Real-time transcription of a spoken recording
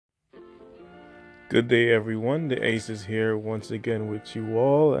Good day, everyone. The Ace is here once again with you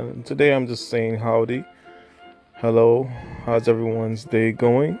all, and today I'm just saying howdy. Hello, how's everyone's day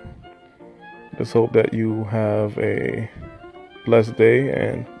going? Just hope that you have a blessed day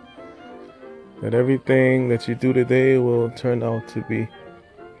and that everything that you do today will turn out to be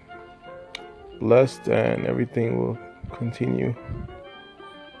blessed and everything will continue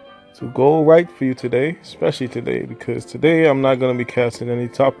to go right for you today, especially today, because today I'm not going to be casting any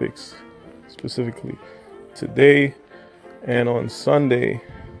topics specifically. Today and on Sunday,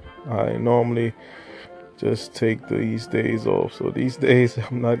 I normally just take these days off. So these days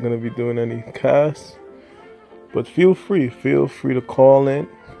I'm not gonna be doing any casts. But feel free to call in.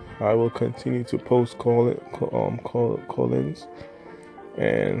 I will continue to post call-ins,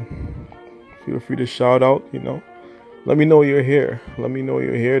 and feel free to shout out. Let me know you're here. Let me know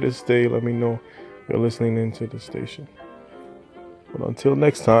you're here to stay. Let me know you're listening into the station. But until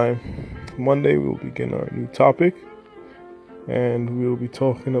next time, Monday we'll begin our new topic, and we'll be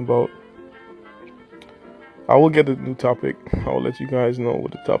talking about. I will get a new topic. I'll let you guys know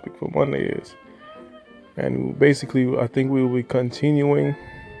what the topic for Monday is. And basically, I think we will be continuing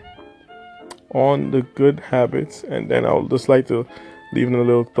on the good habits. And then I would just like to leave in a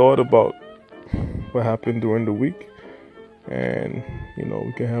little thought about what happened during the week. And,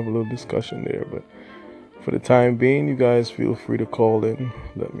 we can have a little discussion there. But for the time being, you guys feel free to call in.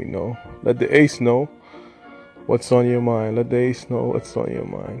 Let me know. Let the ace know what's on your mind. Let the ace know what's on your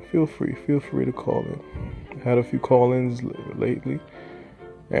mind. Feel free to call in. I had a few call-ins lately,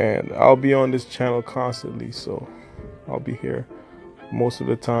 and I'll be on this channel constantly, so I'll be here most of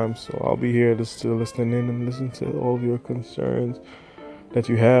the time. So I'll be here to still listen in and listen to all of your concerns that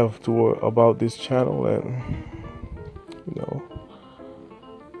you have about this channel, and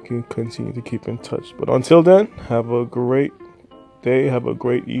can continue to keep in touch. But until then, have a great day, have a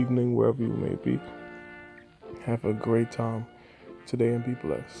great evening wherever you may be. Have a great time today and be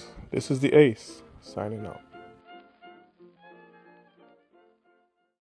blessed. This is the Ace signing out.